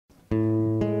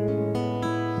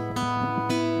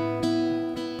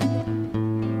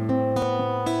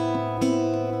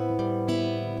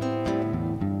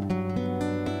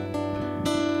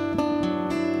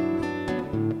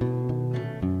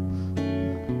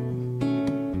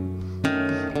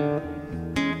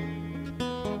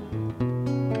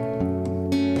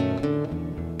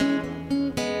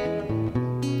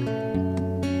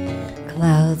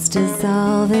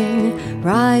dissolving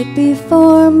right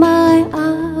before my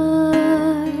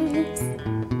eyes.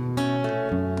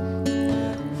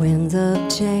 Winds of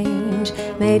change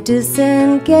may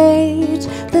disengage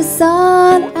the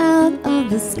sun out of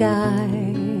the sky,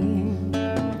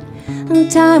 and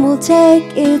time will take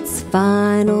its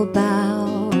final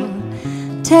bow.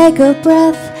 Take a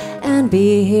breath and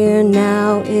be here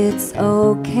now. It's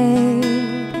okay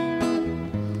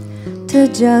to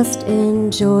just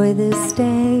enjoy this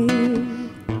day.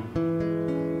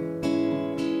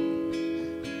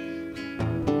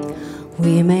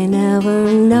 We may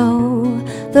never know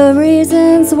the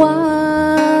reasons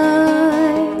why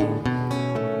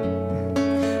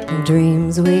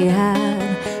dreams we had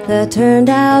that turned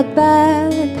out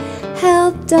bad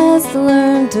helped us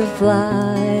learn to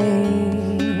fly.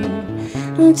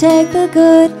 Take the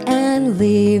good and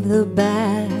leave the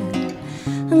bad,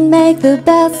 and make the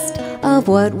best of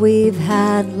what we've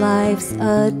had. Life's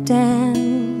a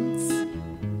dance,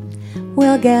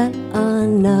 we'll get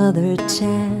another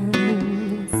chance.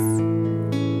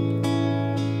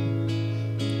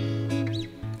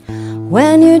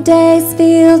 When your days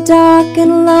feel dark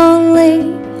and lonely,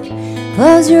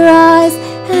 close your eyes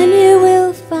and you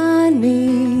will find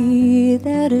me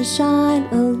there to shine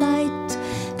a light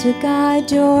to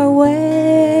guide your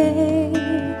way.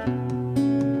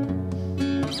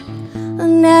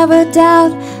 Never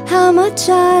doubt how much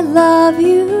I love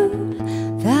you,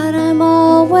 that I'm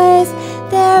always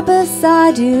there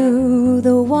beside you,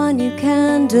 the one you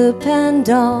can depend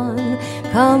on,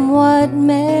 come what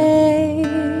may.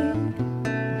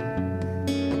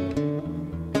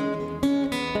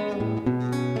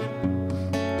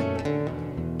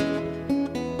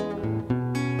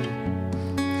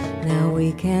 Now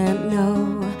we can't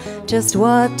know just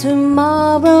what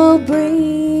tomorrow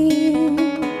brings,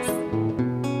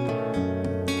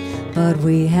 but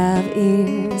we have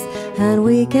ears and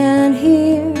we can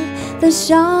hear the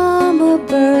shama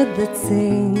bird that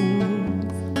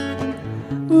sings.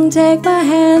 Take my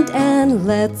hand and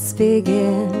let's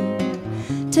begin.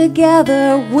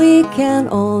 Together we can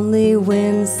only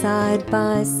win. Side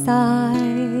by side,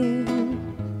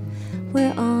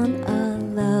 we're on a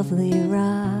lovely